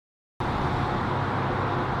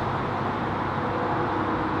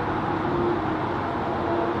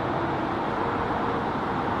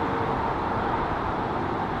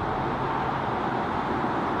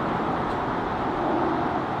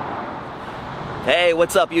Hey,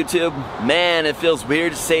 what's up YouTube? Man, it feels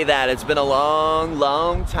weird to say that. It's been a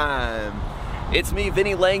long time. It's me,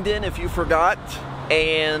 Vinnie Langdon, if you forgot,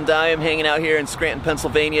 and I am hanging out here in Scranton,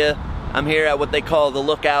 Pennsylvania. I'm here at what they call the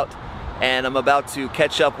Lookout, and I'm about to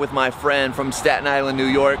catch up with my friend from Staten Island, New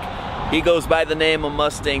York. He goes by the name of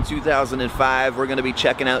Mustang 2005. We're gonna be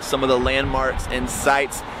checking out some of the landmarks and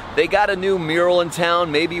sites. They got a new mural in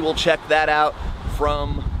town. Maybe we'll check that out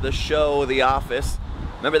from the show, The Office.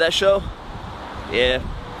 Remember that show? Yeah.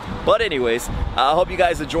 But anyways, I hope you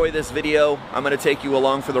guys enjoy this video. I'm gonna take you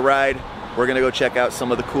along for the ride. We're gonna go check out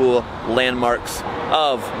some of the cool landmarks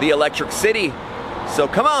of the Electric City. So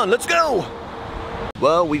come on, let's go!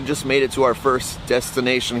 Well, we just made it to our first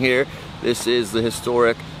destination here. This is the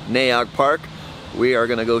historic Naog Park. We are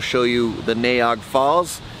gonna go show you the Naog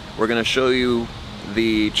Falls. We're gonna show you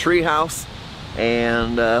the treehouse,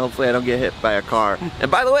 and hopefully I don't get hit by a car.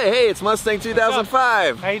 And by the way, hey, it's Mustang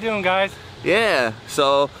 2005. How you doing, guys? Yeah,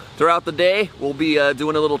 so throughout the day, we'll be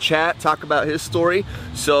doing a little chat, talk about his story.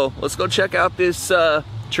 So let's go check out this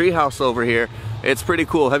treehouse over here. It's pretty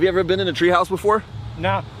cool. Have you ever been in a treehouse before?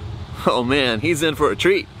 No. Oh man, he's in for a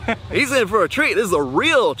treat. He's in for a treat. This is a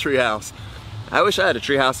real treehouse. I wish I had a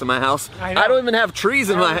treehouse in my house. I don't even have trees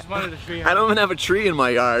in my. I don't even have a tree in my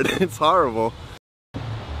yard. It's horrible.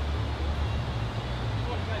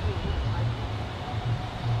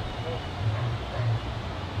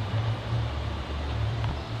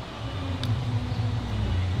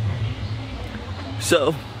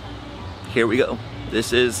 So, here we go.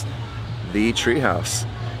 This is the treehouse.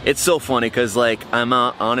 It's so funny because, like, I'm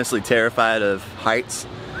honestly terrified of heights.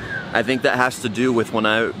 I think that has to do with when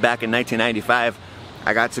back in 1995,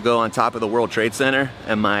 I got to go on top of the World Trade Center,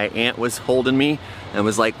 and my aunt was holding me and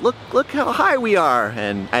was like, look how high we are.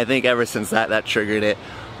 And I think ever since that triggered it.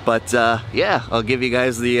 But yeah, I'll give you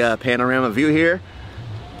guys the panorama view here.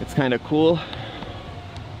 It's kind of cool.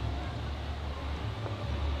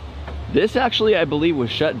 This actually, I believe,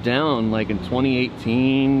 was shut down like in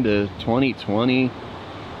 2018 to 2020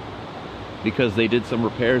 because they did some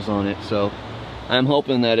repairs on it. So I'm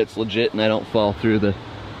hoping that it's legit and I don't fall through the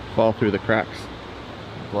cracks.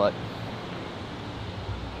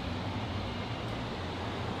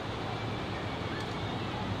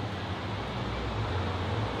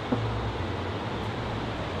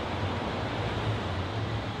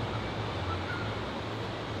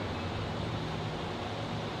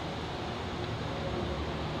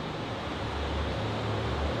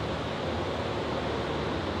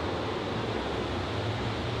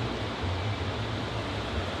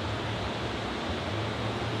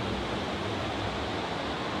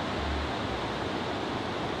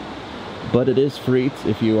 But it is free.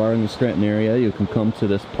 If you are in the Scranton area, you can come to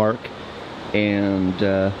this park, and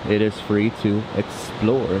it is free to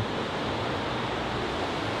explore.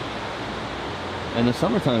 And the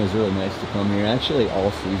summertime is really nice to come here. Actually, all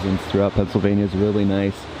seasons throughout Pennsylvania is really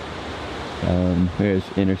nice. There's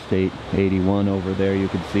Interstate 81 over there, you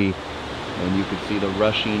can see, and you can see the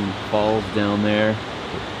rushing falls down there.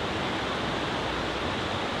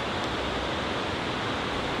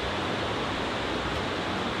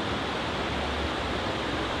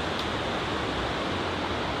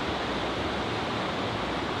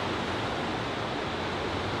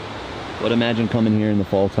 But imagine coming here in the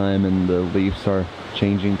fall time and the leaves are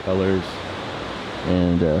changing colors,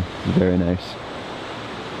 and very nice.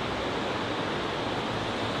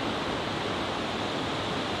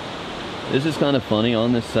 This is kind of funny.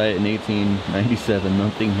 On this site in 1897,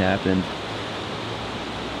 nothing happened.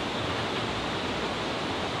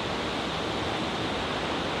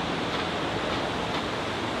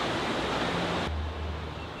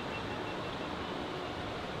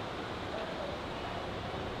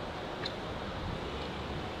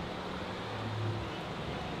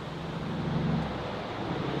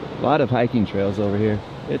 A lot of hiking trails over here.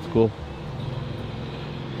 It's cool.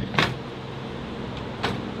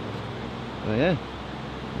 Oh yeah,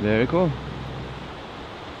 very cool.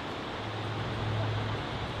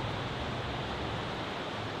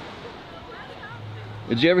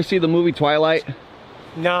 Did you ever see the movie Twilight?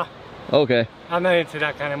 Nah. Okay. I'm not into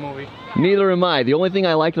that kind of movie. Neither am I. The only thing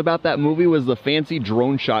I liked about that movie was the fancy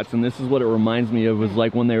drone shots, and this is what it reminds me of, was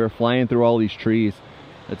like when they were flying through all these trees.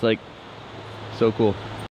 It's like so cool.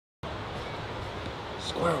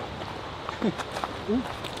 Squirrel. Ooh,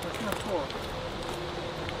 what's that for?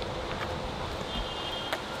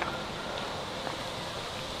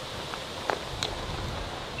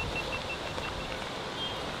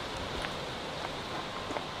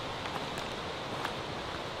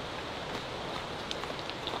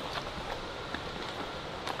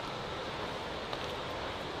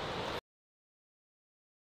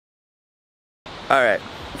 Alright,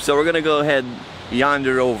 so we're gonna go ahead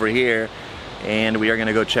yonder over here and we are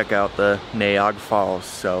gonna go check out the Niagara Falls.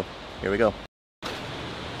 So here we go.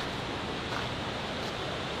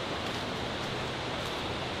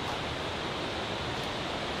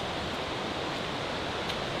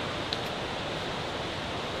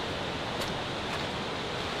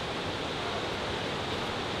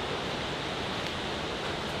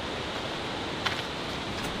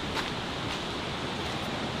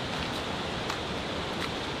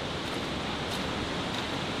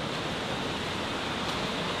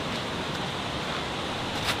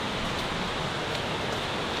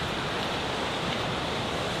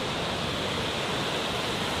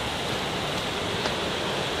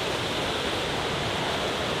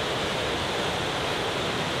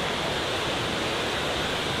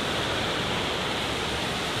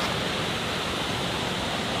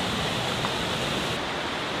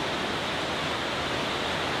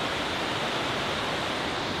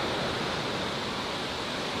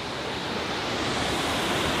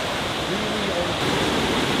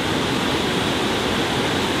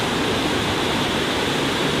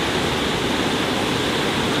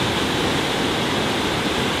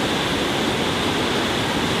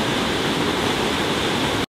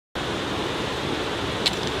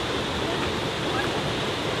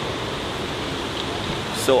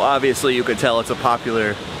 So obviously you could tell it's a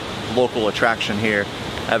popular local attraction here.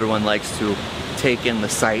 Everyone likes to take in the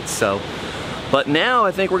sights. So, but now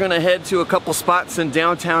I think we're gonna head to a couple spots in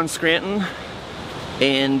downtown Scranton.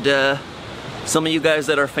 And some of you guys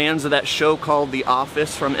that are fans of that show called The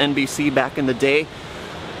Office from NBC back in the day,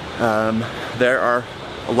 there are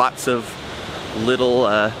lots of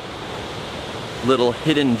little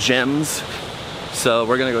hidden gems. So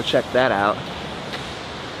we're gonna go check that out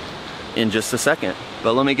in just a second.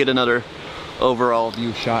 But let me get another overall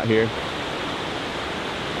view shot here.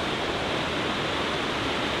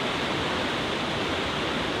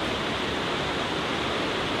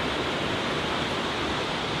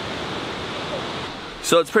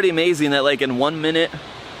 So it's pretty amazing that like in 1 minute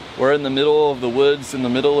we're in the middle of the woods, in the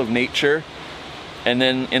middle of nature, and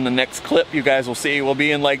then in the next clip you guys will see we'll be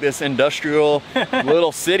in like this industrial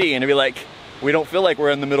little city and it'll be like we don't feel like we're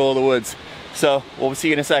in the middle of the woods. So we'll see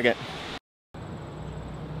you in a second.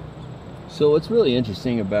 So what's really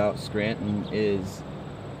interesting about Scranton is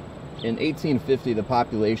in 1850 the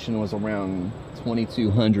population was around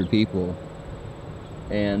 2,200 people,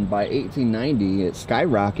 and by 1890 it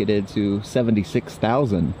skyrocketed to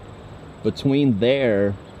 76,000. Between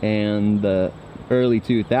there and the early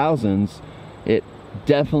 2000s it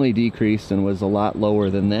definitely decreased and was a lot lower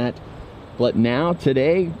than that. But now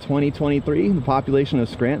today, 2023, the population of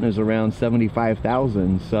Scranton is around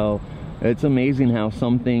 75,000. So it's amazing how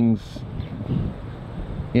some things,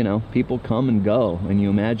 you know, people come and go, and you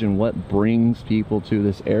imagine what brings people to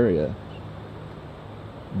this area.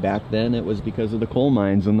 Back then it was because of the coal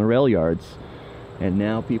mines and the rail yards, and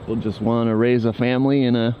now people just want to raise a family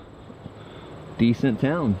in a decent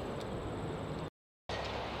town.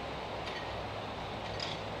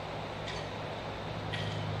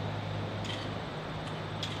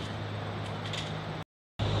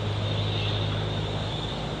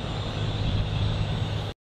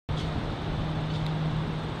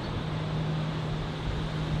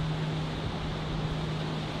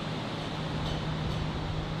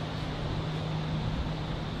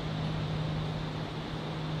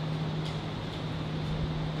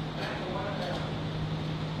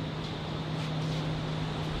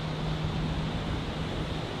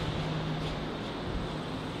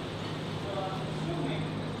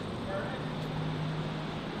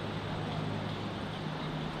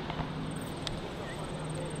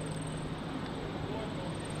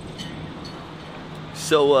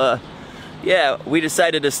 So yeah, we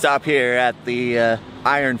decided to stop here at the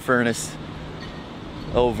iron furnace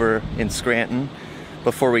over in Scranton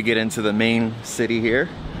before we get into the main city here.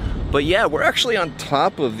 But yeah, we're actually on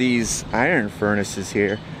top of these iron furnaces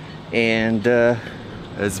here, and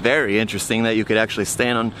it's very interesting that you could actually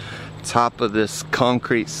stand on top of this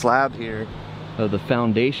concrete slab here of the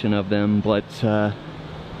foundation of them. But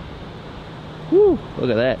whew, look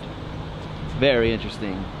at that, it's very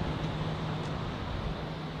interesting.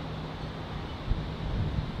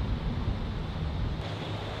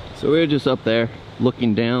 So we're just up there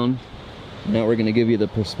looking down. Now we're going to give you the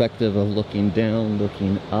perspective of looking down,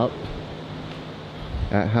 looking up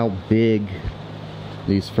at how big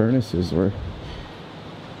these furnaces were.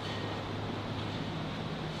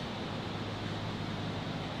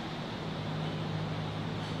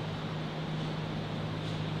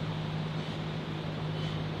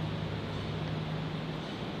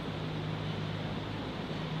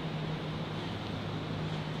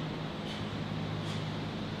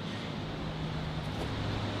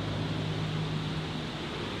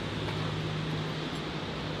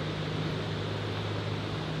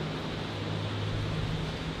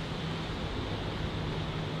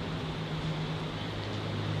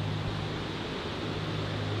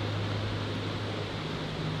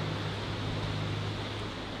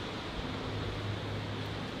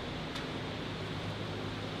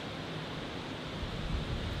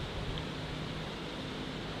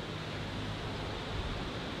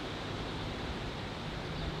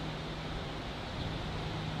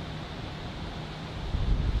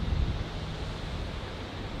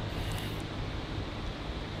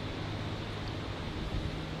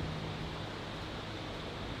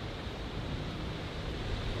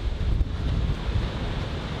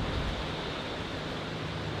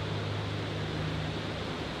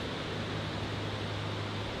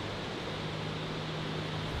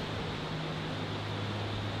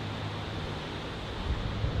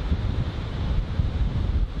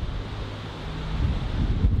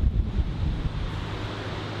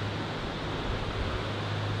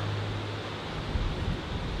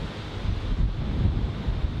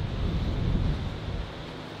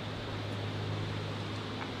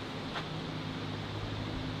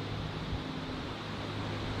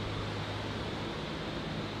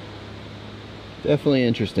 Definitely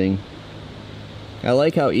interesting. I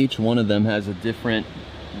like how each one of them has a different,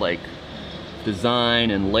 like,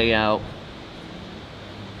 design and layout.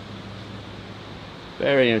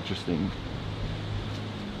 Very interesting.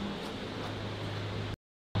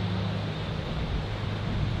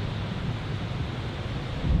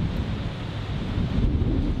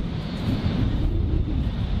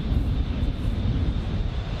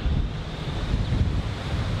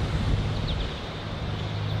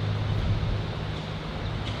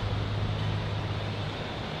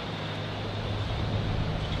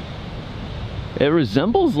 It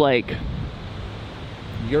resembles like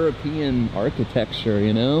European architecture,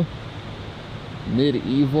 you know?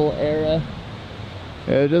 Medieval era.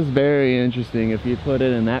 It's just very interesting if you put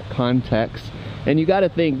it in that context. And you gotta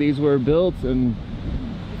think these were built in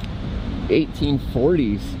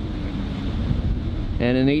 1840s.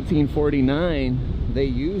 And in 1849, they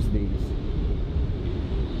used these.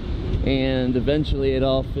 And eventually it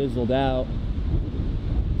all fizzled out.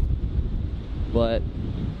 But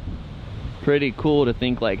pretty cool to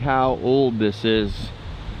think like how old this is,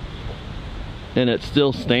 and it's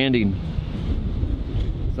still standing.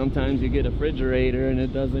 Sometimes you get a refrigerator and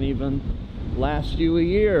it doesn't even last you a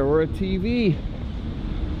year, or a TV,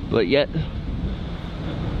 but yet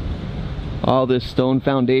all this stone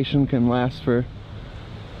foundation can last for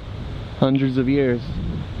hundreds of years.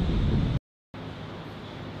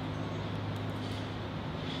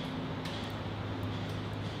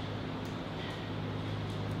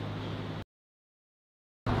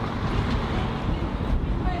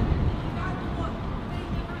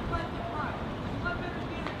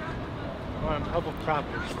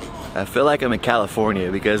 I feel like I'm in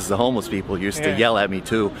California because the homeless people used to yell at me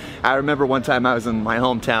too. I remember one time I was in my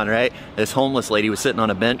hometown, right? This homeless lady was sitting on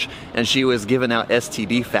a bench and she was giving out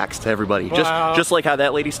STD facts to everybody. Wow. Just like how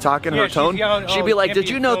that lady's talking, her tone. She'd be like, did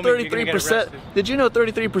you know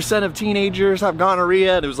 33% of teenagers have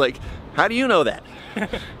gonorrhea? And it was like, how do you know that?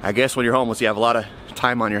 I guess when you're homeless you have a lot of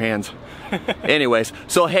time on your hands. Anyways,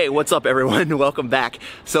 so hey, what's up everyone? Welcome back.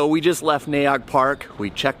 So we just left Naog Park. We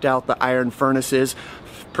checked out the iron furnaces.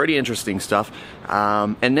 Pretty interesting stuff.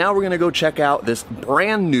 And now we're gonna go check out this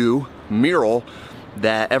brand new mural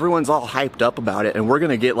that everyone's all hyped up about it, and we're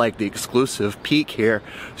gonna get like the exclusive peek here.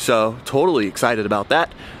 So totally excited about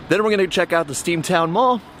that. Then we're gonna check out the Steamtown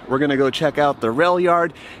Mall. We're gonna go check out the rail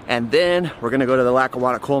yard, and then we're gonna go to the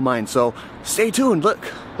Lackawanna coal mine. So stay tuned. Look,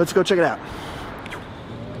 let's go check it out.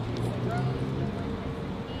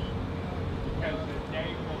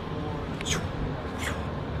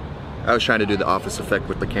 I was trying to do the Office effect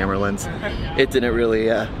with the camera lens. It didn't really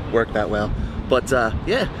work that well. But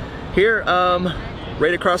yeah, here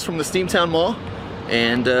right across from the Steamtown Mall,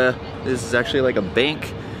 and this is actually like a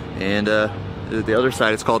bank, and the other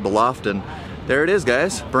side is called the Loft, and there it is,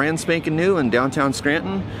 guys, brand spanking new in downtown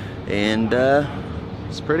Scranton, and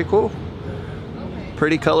it's pretty cool.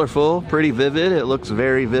 Pretty colorful, pretty vivid. It looks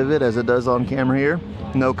very vivid as it does on camera here.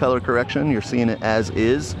 No color correction, you're seeing it as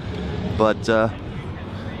is. But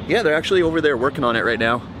yeah, they're actually over there working on it right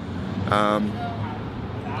now.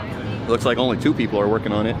 Looks like only 2 people are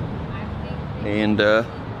working on it, and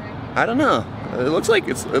I don't know. It looks like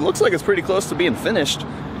it's pretty close to being finished.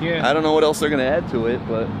 Yeah. I don't know what else they're gonna add to it,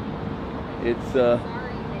 but it's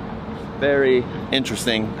very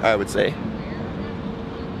interesting, I would say.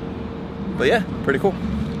 But yeah, pretty cool.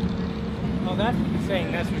 Well, that's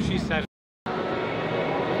insane. That's what she said.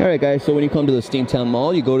 Alright guys, so when you come to the Steamtown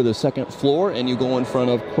Mall, you go to the 2nd floor and you go in front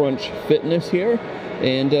of Crunch Fitness here,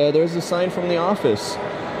 and there's a sign from The Office.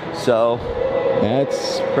 So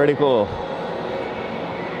that's pretty cool.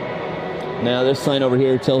 Now this sign over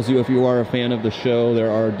here tells you if you are a fan of the show. There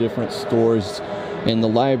are different stores in the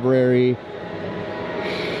library.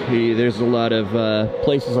 There's a lot of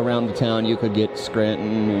places around the town you could get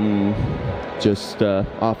Scranton and just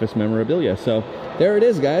Office memorabilia. So there it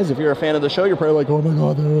is, guys. If you're a fan of the show, you're probably like, oh my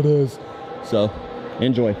god, there it is. So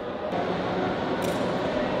enjoy.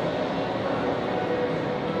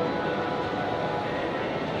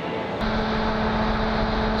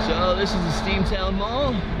 So this is the Steamtown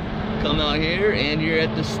Mall. Come out here and you're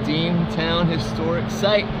at the Steamtown Historic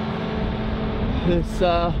Site. This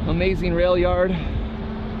amazing rail yard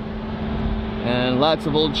and lots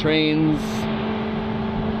of old trains,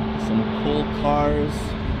 some cool cars,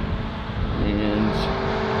 and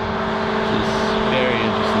just very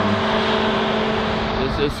interesting.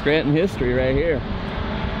 This is Scranton history right here.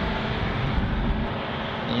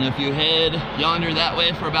 And if you head yonder that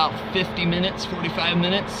way for about 50 minutes, 45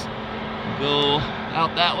 minutes, go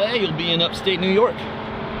out that way, you'll be in upstate New York.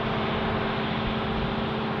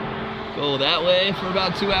 Go that way for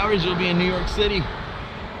about 2 hours, you'll be in New York City.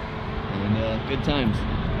 And Good times.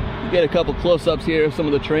 You get a couple close-ups here of some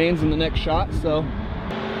of the trains in the next shot. So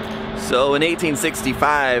in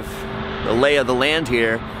 1865, the lay of the land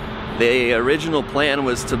here, the original plan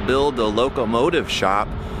was to build a locomotive shop,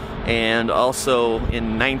 and also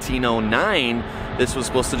in 1909 this was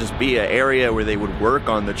supposed to just be an area where they would work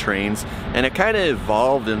on the trains, and it kind of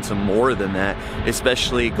evolved into more than that,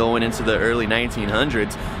 especially going into the early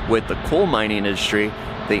 1900s with the coal mining industry,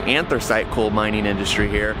 the anthracite coal mining industry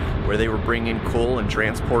here, where they were bringing coal and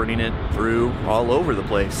transporting it through all over the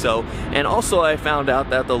place. So, and also I found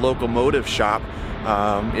out that the locomotive shop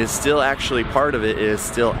is still actually part of it, is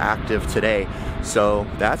still active today. So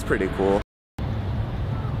that's pretty cool.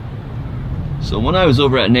 So when I was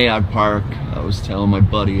over at Nayog Park, I was telling my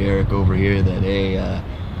buddy Eric over here that, hey,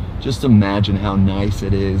 just imagine how nice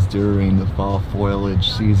it is during the fall foliage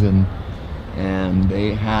season. And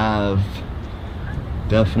they have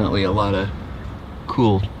definitely a lot of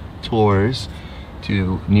cool tours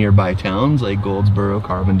to nearby towns like Goldsboro,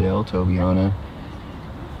 Carbondale, Tobiana,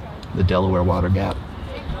 the Delaware Water Gap.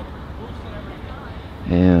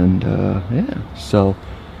 And yeah, so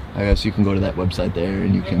I guess you can go to that website there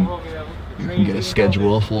and you can get a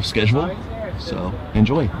schedule, a full schedule. So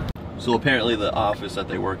enjoy. So apparently the office that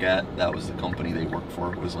they work at, that was the company they worked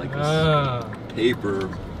for. It was like this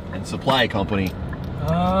paper and supply company.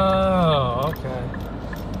 Oh, okay.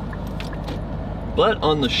 But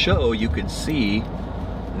on the show you could see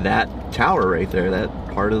that tower right there, that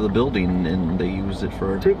part of the building, and they used it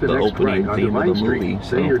for Take the the next opening right theme onto of the Vine movie. Street.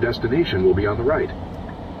 So. Say your destination will be on the right.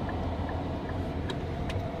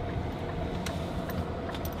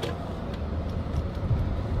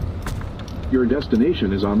 Your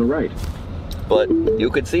destination is on the right. But you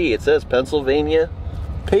could see it says Pennsylvania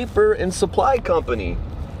Paper and Supply Company.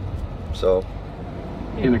 So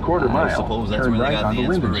In a quarter mile, I suppose that's turn where they right got the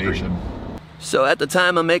onto Linden inspiration. Street. So at the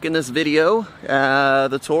time I'm making this video,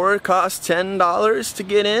 the tour costs $10 to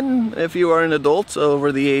get in if you are an adult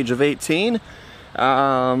over the age of 18.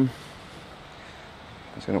 I'm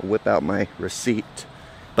just gonna whip out my receipt.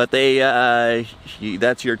 But they,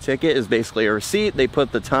 that's your ticket, is basically a receipt. They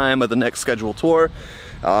put the time of the next scheduled tour.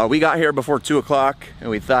 We got here before 2 o'clock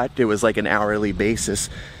and we thought it was like an hourly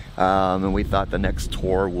basis. And we thought the next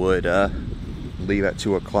tour would leave at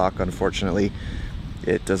 2 o'clock. Unfortunately,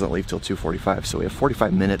 it doesn't leave till 2:45, so we have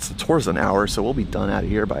 45 minutes. The tour's an hour, so we'll be done out of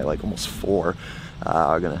here by like almost 4.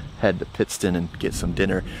 We're gonna head to Pittston and get some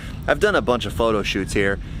dinner. I've done a bunch of photo shoots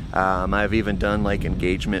here. I've even done like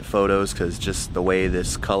engagement photos, because just the way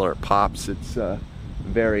this color pops, it's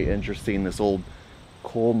very interesting. This old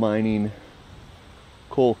coal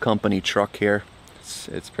company truck here,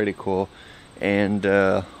 it's pretty cool. And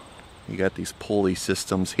you got these pulley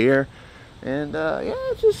systems here. And yeah,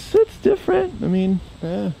 it's different. I mean,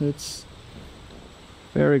 yeah, it's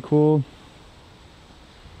very cool.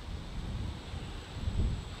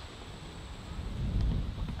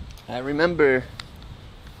 I remember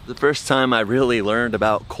the first time I really learned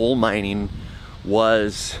about coal mining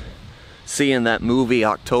was seeing that movie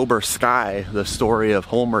October Sky, the story of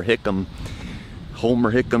Homer Hickam.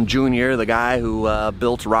 Homer Hickam Jr., the guy who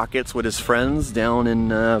built rockets with his friends down in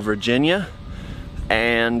Virginia.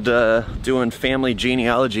 And doing family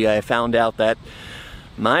genealogy, I found out that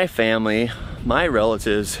my family, my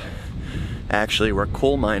relatives, actually were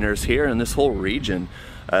coal miners here in this whole region.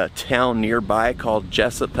 A town nearby called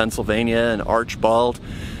Jessup, Pennsylvania, and Archbald.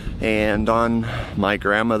 And on my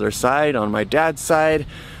grandmother's side, on my dad's side,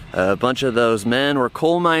 a bunch of those men were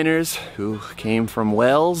coal miners who came from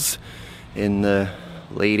Wales in the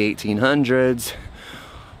late 1800s,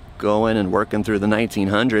 going and working through the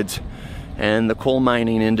 1900s. And the coal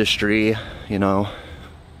mining industry, you know,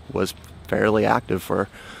 was fairly active for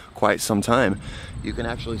quite some time. You can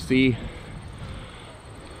actually see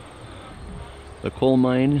the coal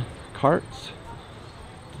mine carts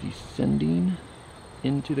descending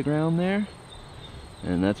into the ground there.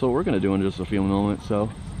 And that's what we're gonna do in just a few moments. So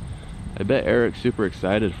I bet Eric's super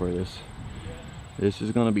excited for this. This is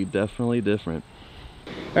gonna be definitely different.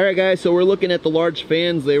 All right guys, so we're looking at the large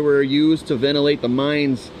fans. They were used to ventilate the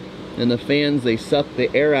mines. And the fans, they suck the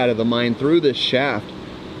air out of the mine through this shaft,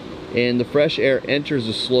 and the fresh air enters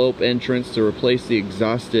the slope entrance to replace the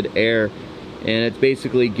exhausted air, and it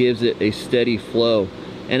basically gives it a steady flow.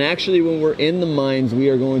 And actually, when we're in the mines, we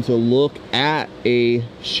are going to look at a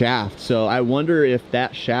shaft. So I wonder if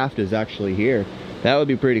that shaft is actually here. That would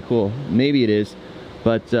be pretty cool. Maybe it is,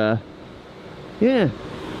 but yeah.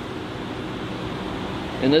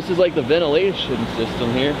 And this is like the ventilation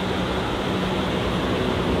system here.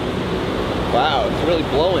 Wow, it's really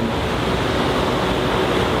blowing.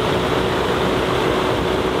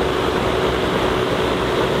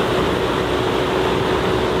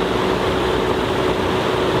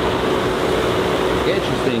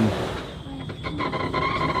 thing.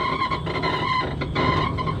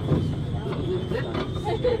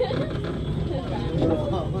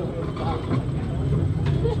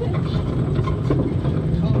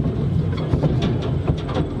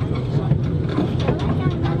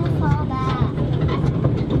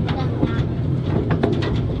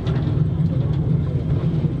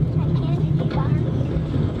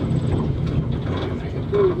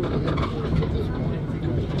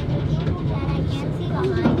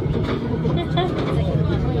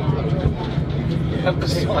 You have to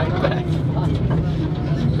slide back.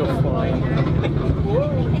 Go flying.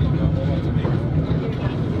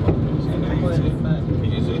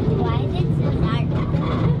 Why is it so dark?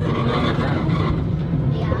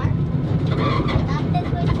 We are? I thought this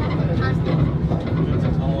was something constant.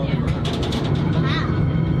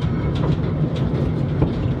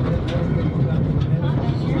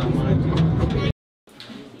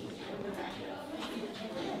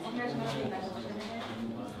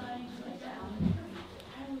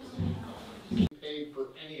 Paid for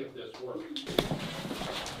any of this work.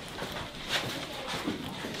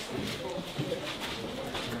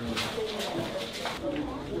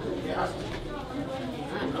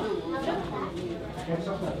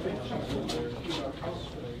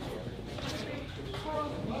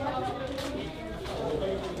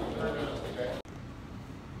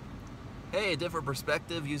 Hey, a different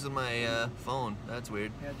perspective using my phone. That's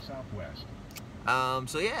weird. Head southwest.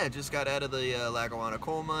 So yeah, just got out of the Lackawanna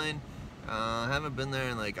coal mine. Haven't been there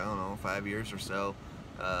in like, I don't know, 5 years or so.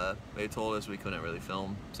 They told us we couldn't really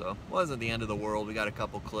film, so it wasn't the end of the world. We got a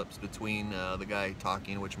couple clips between the guy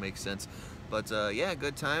talking, which makes sense. But yeah,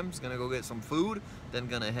 good times. Gonna go get some food, then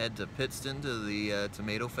gonna head to Pittston to the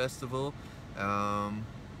Tomato Festival.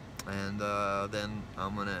 And then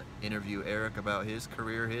I'm gonna interview Eric about his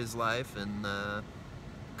career, his life, and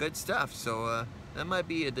good stuff. So that might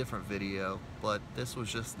be a different video, but this was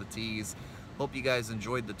just the tease. Hope you guys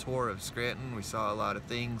enjoyed the tour of Scranton. We saw a lot of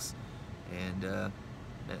things and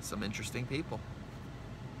met some interesting people.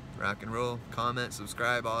 Rock and roll, comment,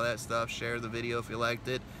 subscribe, all that stuff. Share the video if you liked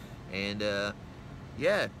it. And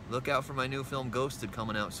yeah, look out for my new film Ghosted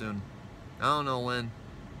coming out soon. I don't know when,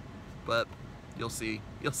 but you'll see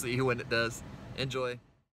when it does. Enjoy.